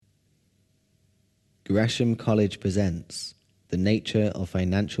Gresham College presents The Nature of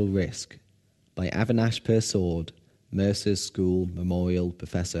Financial Risk by Avinash Persord, Mercer's School Memorial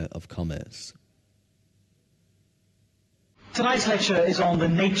Professor of Commerce. Tonight's lecture is on the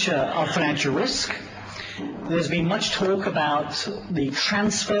nature of financial risk. There's been much talk about the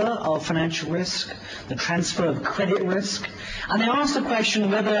transfer of financial risk, the transfer of credit risk, and they asked the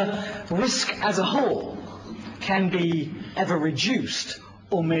question whether risk as a whole can be ever reduced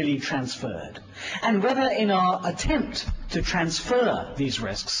or merely transferred, and whether in our attempt to transfer these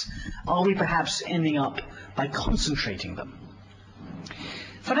risks, are we perhaps ending up by concentrating them?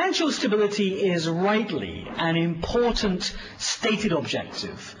 Financial stability is rightly an important stated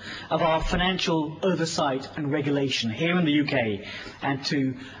objective of our financial oversight and regulation here in the UK and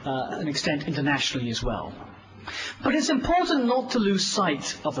to an extent internationally as well. But it's important not to lose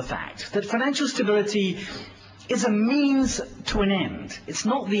sight of the fact that financial stability is a means to an end. It's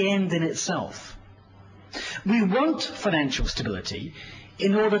not the end in itself. We want financial stability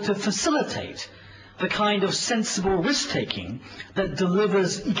in order to facilitate the kind of sensible risk-taking that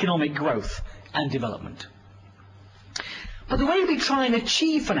delivers economic growth and development. But the way we try and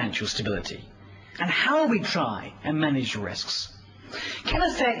achieve financial stability and how we try and manage risks can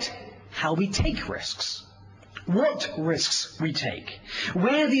affect how we take risks, what risks we take,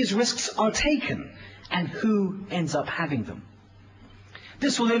 where these risks are taken, and who ends up having them.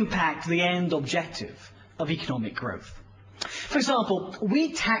 This will impact the end objective of economic growth. For example,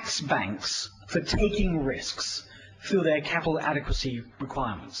 we tax banks for taking risks through their capital adequacy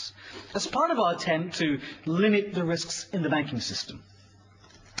requirements as part of our attempt to limit the risks in the banking system.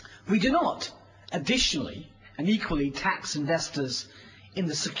 We do not additionally and equally tax investors in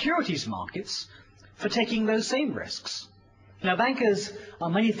the securities markets for taking those same risks. Now, bankers are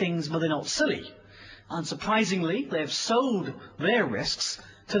many things, but they're not silly. Unsurprisingly, they have sold their risks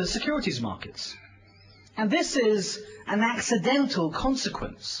to the securities markets. And this is an accidental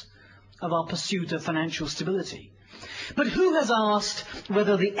consequence of our pursuit of financial stability. But who has asked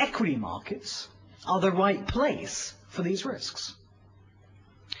whether the equity markets are the right place for these risks?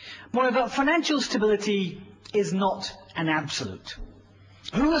 Moreover, financial stability is not an absolute.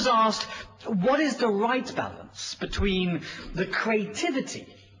 Who has asked what is the right balance between the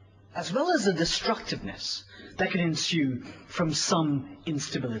creativity as well as the destructiveness that can ensue from some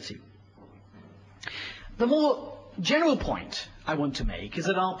instability? The more general point I want to make is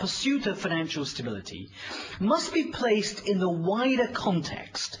that our pursuit of financial stability must be placed in the wider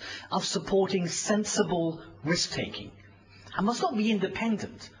context of supporting sensible risk-taking and must not be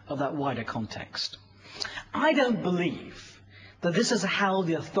independent of that wider context. I don't believe that this is how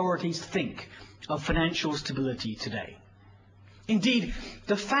the authorities think of financial stability today. Indeed,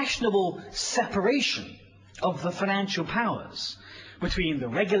 the fashionable separation of the financial powers between the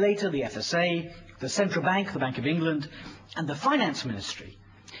regulator, the FSA, the central bank, the Bank of England, and the finance ministry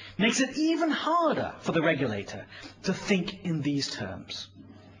makes it even harder for the regulator to think in these terms.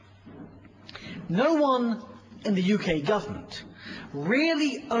 No one in the UK government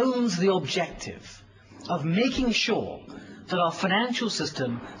really owns the objective of making sure that our financial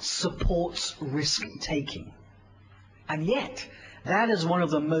system supports risk-taking. And yet, that is one of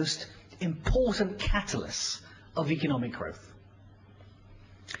the most important catalysts of economic growth.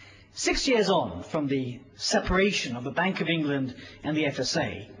 6 years on from the separation of the Bank of England and the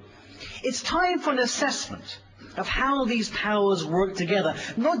FSA, it's time for an assessment of how these powers work together,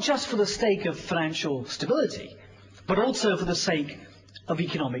 not just for the sake of financial stability, but also for the sake of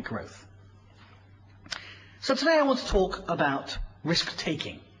economic growth. So today I want to talk about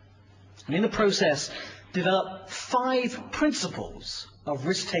risk-taking, and in the process develop 5 principles of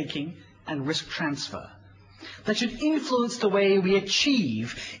risk-taking and risk transfer that should influence the way we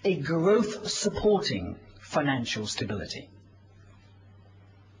achieve a growth-supporting financial stability.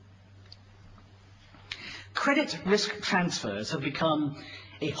 Credit risk transfers have become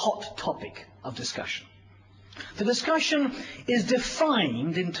a hot topic of discussion. The discussion is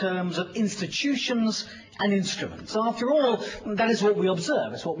defined in terms of institutions and instruments. After all, that is what we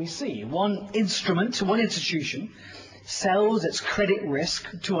observe, it's what we see. One instrument, one institution, sells its credit risk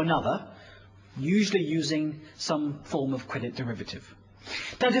to another, usually using some form of credit derivative.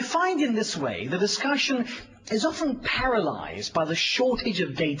 Now, defined in this way, the discussion is often paralyzed by the shortage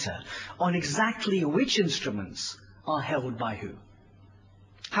of data on exactly which instruments are held by who.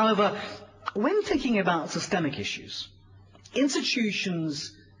 However, when thinking about systemic issues,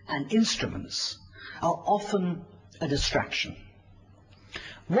 institutions and instruments are often a distraction.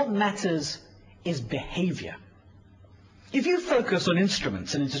 What matters is behavior. If you focus on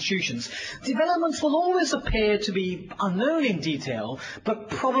instruments and institutions, developments will always appear to be unknown in detail, but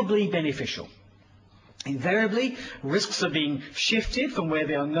probably beneficial. Invariably, risks are being shifted from where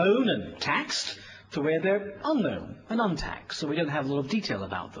they are known and taxed to where they're unknown and untaxed, so we don't have a lot of detail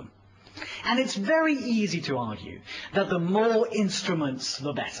about them. And it's very easy to argue that the more instruments,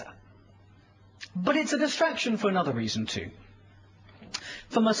 the better. But it's a distraction for another reason too.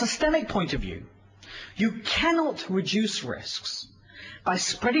 From a systemic point of view, you cannot reduce risks by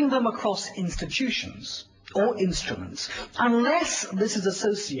spreading them across institutions or instruments unless this is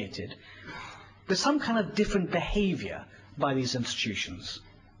associated with some kind of different behavior by these institutions.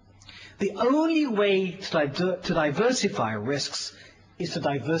 The only way to diversify risks is to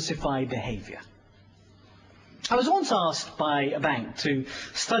diversify behavior. I was once asked by a bank to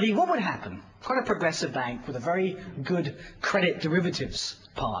study what would happen, quite a progressive bank with a very good credit derivatives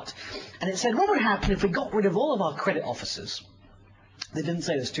part, and it said, what would happen if we got rid of all of our credit officers? They didn't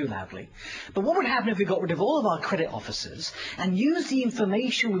say this too loudly, but what would happen if we got rid of all of our credit officers and used the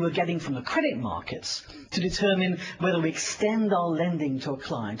information we were getting from the credit markets to determine whether we extend our lending to a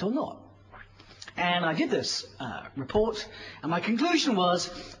client or not? And I did this report, and my conclusion was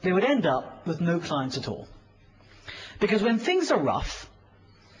they would end up with no clients at all. Because when things are rough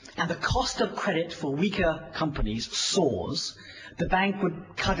and the cost of credit for weaker companies soars, the bank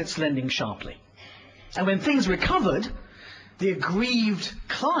would cut its lending sharply. And when things recovered, the aggrieved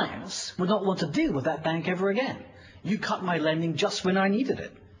clients would not want to deal with that bank ever again. You cut my lending just when I needed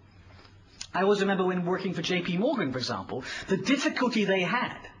it. I always remember when working for JP Morgan, for example, the difficulty they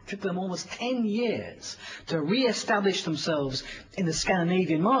had. It took them almost 10 years to re-establish themselves in the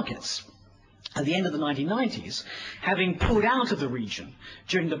Scandinavian markets at the end of the 1990s, having pulled out of the region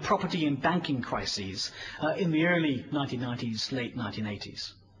during the property and banking crises in the early 1990s, late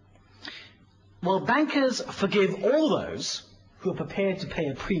 1980s. Well, bankers forgive all those who are prepared to pay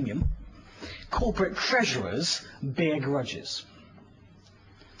a premium. Corporate treasurers bear grudges.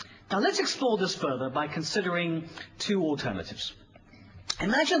 Now let's explore this further by considering two alternatives.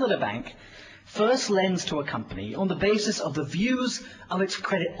 Imagine that a bank first lends to a company on the basis of the views of its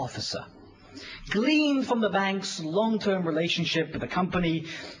credit officer, gleaned from the bank's long-term relationship with the company,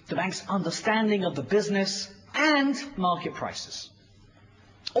 the bank's understanding of the business, and market prices.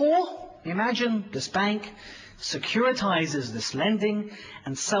 Or imagine this bank securitizes this lending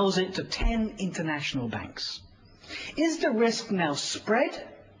and sells it to 10 international banks. Is the risk now spread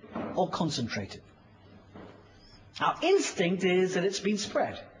or concentrated? Our instinct is that it's been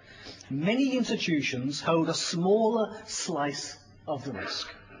spread. Many institutions hold a smaller slice of the risk.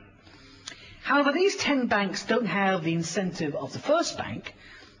 However, these 10 banks don't have the incentive of the first bank,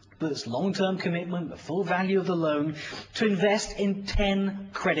 with its long-term commitment, the full value of the loan, to invest in 10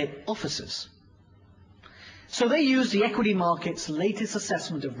 credit officers. So they use the equity market's latest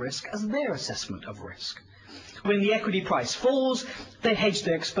assessment of risk as their assessment of risk. When the equity price falls, they hedge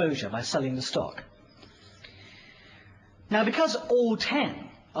their exposure by selling the stock. Now, because all 10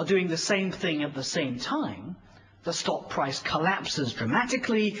 are doing the same thing at the same time, the stock price collapses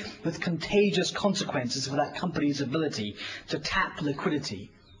dramatically with contagious consequences for that company's ability to tap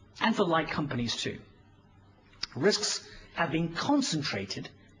liquidity, and for like companies too. Risks have been concentrated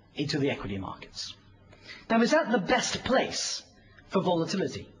into the equity markets. Now, is that the best place for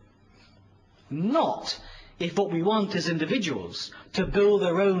volatility? Not if what we want is individuals to build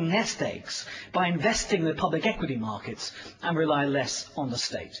their own nest eggs by investing in the public equity markets and rely less on the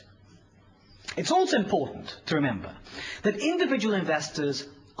state. It's also important to remember that individual investors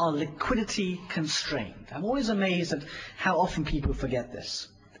are liquidity constrained. I'm always amazed at how often people forget this.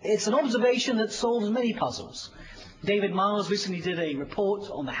 It's an observation that solves many puzzles. David Miles recently did a report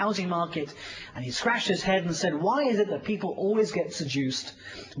on the housing market, and he scratched his head and said, why is it that people always get seduced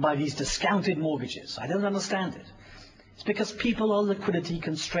by these discounted mortgages? I don't understand it. It's because people are liquidity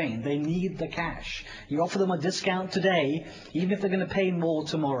constrained. They need the cash. You offer them a discount today, even if they're going to pay more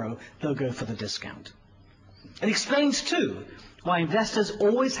tomorrow, they'll go for the discount. It explains, too, why investors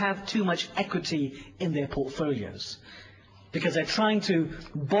always have too much equity in their portfolios. Because they're trying to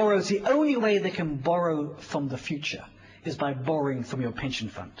borrow. It's the only way they can borrow from the future is by borrowing from your pension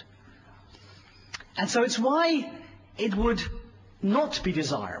fund. And so it's why it would not be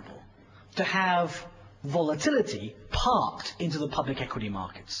desirable to have volatility parked into the public equity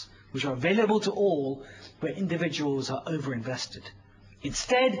markets, which are available to all where individuals are overinvested.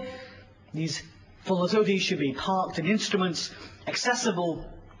 Instead, these volatilities should be parked in instruments accessible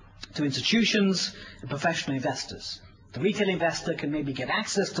to institutions and professional investors. The retail investor can maybe get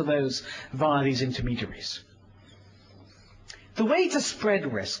access to those via these intermediaries. The way to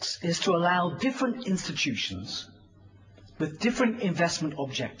spread risks is to allow different institutions with different investment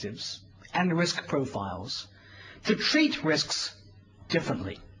objectives and risk profiles to treat risks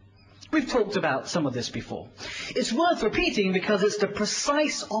differently, We've talked about some of this before. It's worth repeating because it's the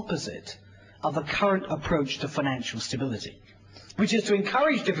precise opposite of the current approach to financial stability, which is to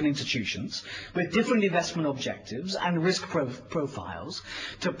encourage different institutions with different investment objectives and risk profiles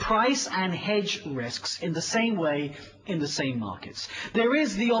to price and hedge risks in the same way in the same markets. There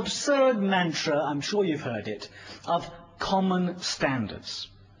is the absurd mantra, I'm sure you've heard it, of common standards.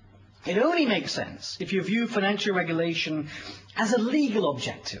 It only makes sense if you view financial regulation as a legal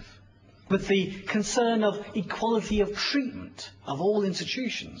objective, with the concern of equality of treatment of all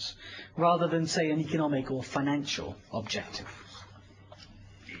institutions, rather than, say, an economic or financial objective.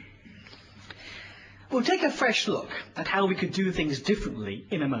 We'll take a fresh look at how we could do things differently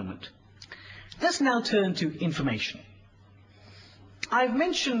in a moment. Let's now turn to information. I've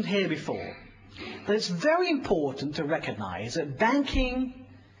mentioned here before that it's very important to recognize that banking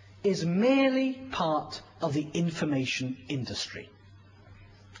is merely part of the information industry,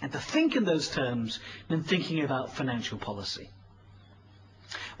 and to think in those terms when thinking about financial policy.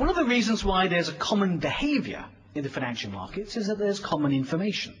 One of the reasons why there's a common behavior in the financial markets is that there's common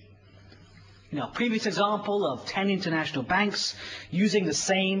information. In our previous example of 10 international banks using the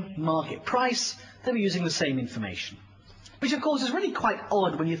same market price, they were using the same information, which of course is really quite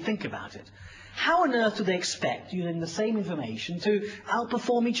odd when you think about it. How on earth do they expect using the same information to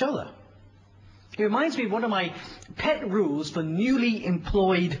outperform each other? It reminds me of one of my pet rules for newly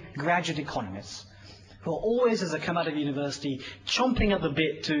employed graduate economists, who are always, as they come out of university, chomping at the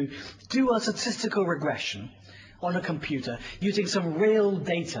bit to do a statistical regression on a computer using some real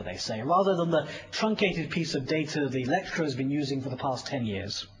data, they say, rather than the truncated piece of data the lecturer has been using for the past 10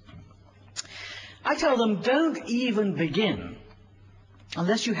 years. I tell them, don't even begin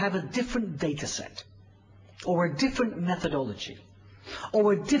unless you have a different data set, or a different methodology,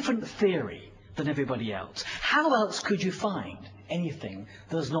 or a different theory than everybody else. How else could you find anything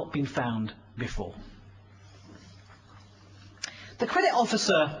that has not been found before? The credit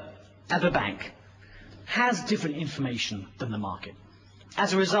officer at the bank has different information than the market,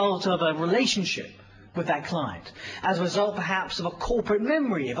 as a result of a relationship with that client, as a result perhaps of a corporate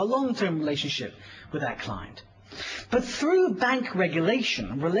memory of a long-term relationship with that client. But through bank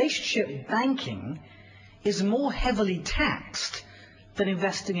regulation, relationship banking is more heavily taxed than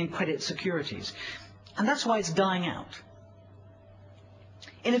investing in credit securities, and that's why it's dying out.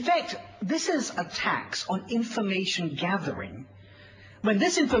 In effect, this is a tax on information gathering, when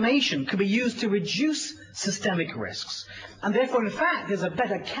this information could be used to reduce systemic risks, and therefore, in fact, is a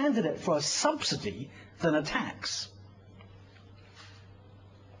better candidate for a subsidy than a tax.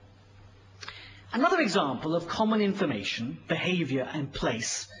 Another example of common information, behavior, and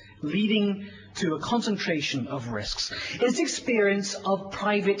place leading to a concentration of risks is the experience of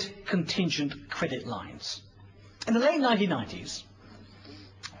private contingent credit lines. In the late 1990s,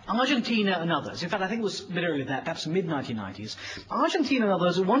 Argentina and others, in fact I think it was a bit earlier than that, perhaps mid-1990s, Argentina and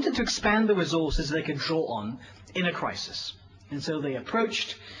others wanted to expand the resources they could draw on in a crisis. And so they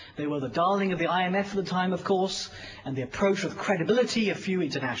were the darling of the IMF at the time, of course, and they approached with credibility a few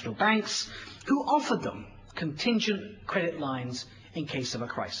international banks who offered them contingent credit lines in case of a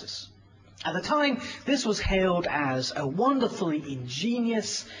crisis. At the time, this was hailed as a wonderfully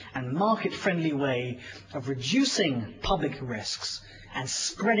ingenious and market-friendly way of reducing public risks and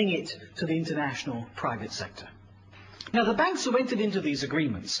spreading it to the international private sector. Now, the banks who entered into these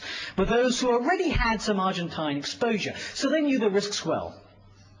agreements were those who already had some Argentine exposure, so they knew the risks well.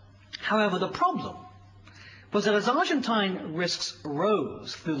 However, the problem was that as Argentine risks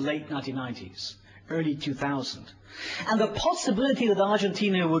rose through the late 1990s, early 2000, and the possibility that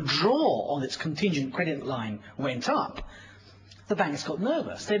Argentina would draw on its contingent credit line went up, the banks got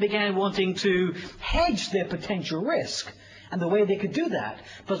nervous. They began wanting to hedge their potential risk, and the way they could do that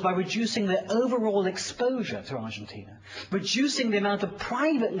was by reducing their overall exposure to Argentina, reducing the amount of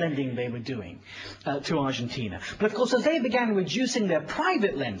private lending they were doing to Argentina. But of course, as they began reducing their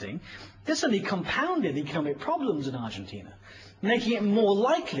private lending, this only compounded the economic problems in Argentina, making it more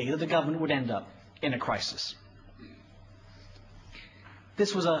likely that the government would end up in a crisis.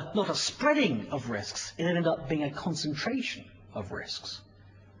 This was not a spreading of risks, it ended up being a concentration of risks.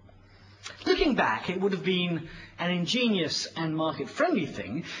 Looking back, it would have been an ingenious and market-friendly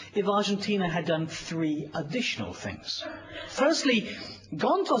thing if Argentina had done three additional things. Firstly,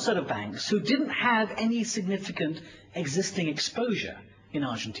 gone to a set of banks who didn't have any significant existing exposure in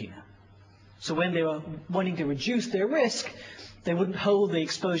Argentina. So when they were wanting to reduce their risk, they wouldn't hold the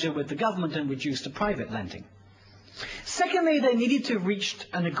exposure with the government and reduce the private lending. Secondly, they needed to reach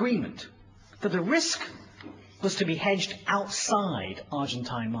an agreement that the risk was to be hedged outside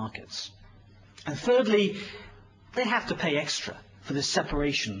Argentine markets. And thirdly, they have to pay extra for the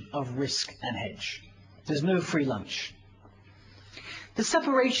separation of risk and hedge. There's no free lunch. The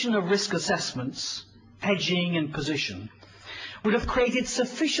separation of risk assessments, hedging and position, would have created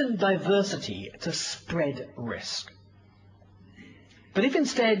sufficient diversity to spread risk. But if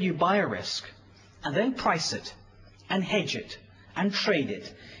instead you buy a risk and then price it and hedge it and trade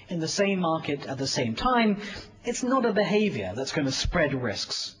it in the same market at the same time, it's not a behavior that's going to spread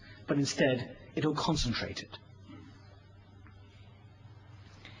risks, but instead it'll concentrate it.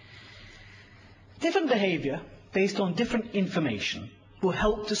 Different behavior based on different information will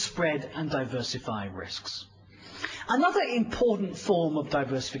help to spread and diversify risks. Another important form of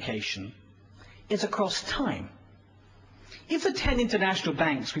diversification is across time. If the 10 international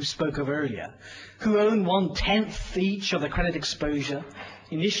banks we spoke of earlier, who own 1/10 each of the credit exposure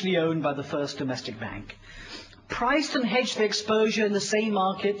initially owned by the first domestic bank, priced and hedged their exposure in the same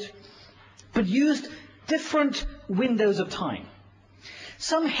market, but used different windows of time,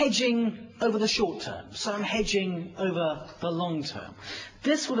 some hedging over the short term, some hedging over the long term,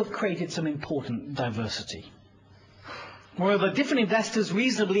 this would have created some important diversity. Moreover, different investors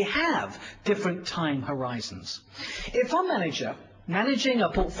reasonably have different time horizons. If a fund manager managing a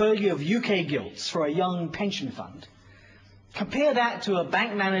portfolio of UK gilts for a young pension fund, compare that to a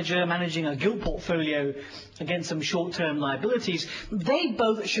bank manager managing a gilt portfolio against some short-term liabilities, they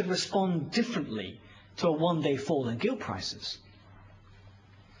both should respond differently to a one-day fall in gilt prices.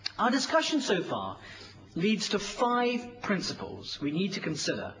 Our discussion so far leads to 5 principles we need to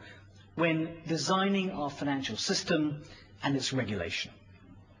consider when designing our financial system and its regulation.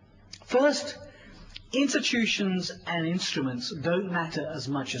 First, institutions and instruments don't matter as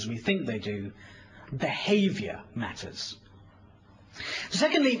much as we think they do. Behavior matters.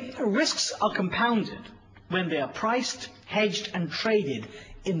 Secondly, risks are compounded when they are priced, hedged, and traded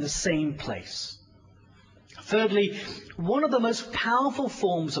in the same place. Thirdly, one of the most powerful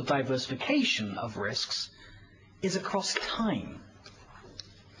forms of diversification of risks is across time.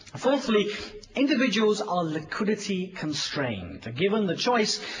 Fourthly, individuals are liquidity constrained. Given the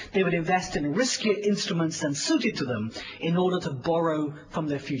choice, they would invest in riskier instruments than suited to them in order to borrow from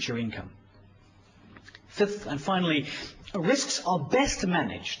their future income. Fifth and finally, risks are best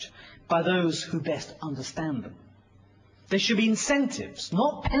managed by those who best understand them. There should be incentives,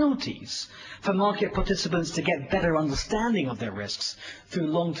 not penalties, for market participants to get better understanding of their risks through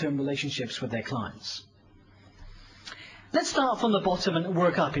long-term relationships with their clients. Let's start from the bottom and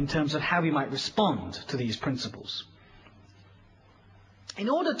work up in terms of how we might respond to these principles. In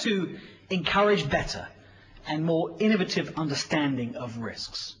order to encourage better and more innovative understanding of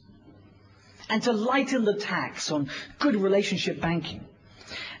risks, and to lighten the tax on good relationship banking,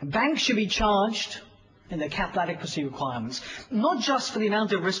 banks should be charged in their capital adequacy requirements, not just for the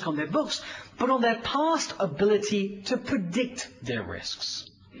amount of risk on their books, but on their past ability to predict their risks.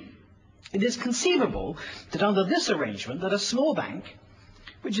 It is conceivable that under this arrangement that a small bank,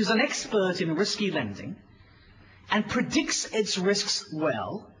 which is an expert in risky lending and predicts its risks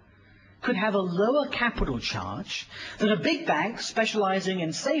well, could have a lower capital charge than a big bank specializing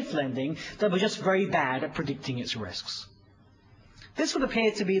in safe lending that was just very bad at predicting its risks. This would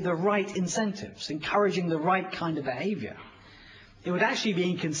appear to be the right incentives, encouraging the right kind of behavior. It would actually be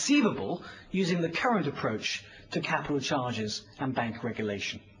inconceivable using the current approach to capital charges and bank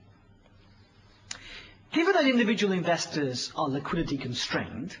regulation. Given that individual investors are liquidity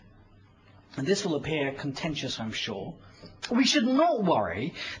constrained, and this will appear contentious, I'm sure, we should not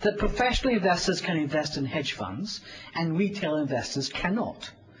worry that professional investors can invest in hedge funds and retail investors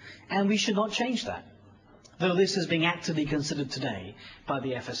cannot. And we should not change that, though this is being actively considered today by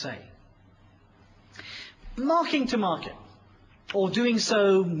the FSA. Marking to market, or doing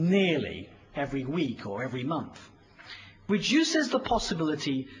so nearly every week or every month, reduces the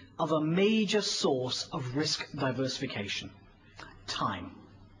possibility of a major source of risk diversification: time.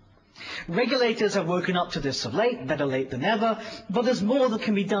 Regulators have woken up to this of late, better late than never, but there's more that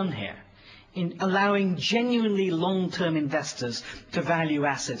can be done here in allowing genuinely long-term investors to value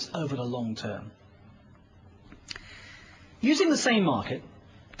assets over the long term. Using the same market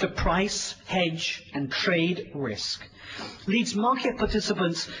to price, hedge, and trade risk leads market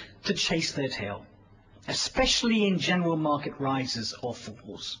participants to chase their tail, especially in general market rises or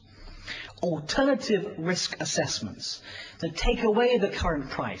falls. Alternative risk assessments that take away the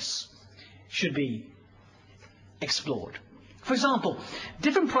current price should be explored. For example,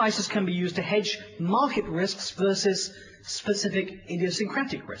 different prices can be used to hedge market risks versus specific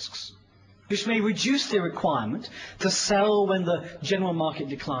idiosyncratic risks, which may reduce the requirement to sell when the general market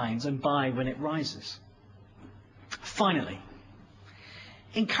declines and buy when it rises. Finally,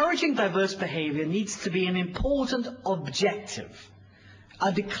 encouraging diverse behavior needs to be an important objective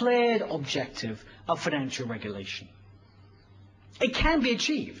a declared objective of financial regulation. It can be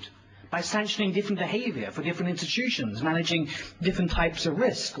achieved by sanctioning different behavior for different institutions, managing different types of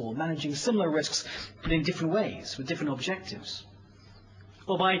risk, or managing similar risks but in different ways with different objectives,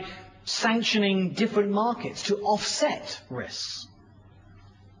 or by sanctioning different markets to offset risks.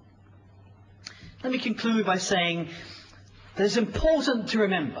 Let me conclude by saying that it's important to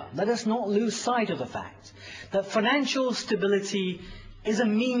remember, let us not lose sight of the fact, that financial stability is a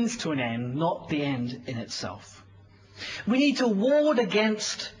means to an end, not the end in itself. We need to ward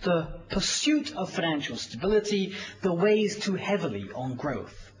against the pursuit of financial stability that weighs too heavily on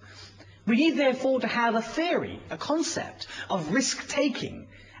growth. We need, therefore, to have a theory, a concept of risk-taking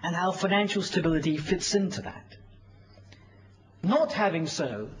and how financial stability fits into that. Not having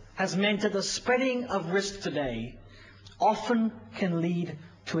so has meant that the spreading of risk today often can lead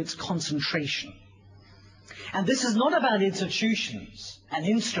to its concentration. And this is not about institutions and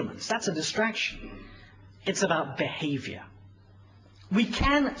instruments. That's a distraction. It's about behavior. We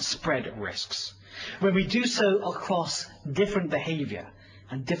can spread risks when we do so across different behavior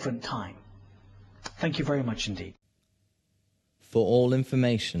and different time. Thank you very much indeed. For all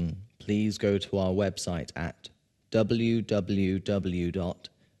information, please go to our website at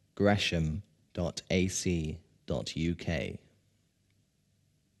www.gresham.ac.uk.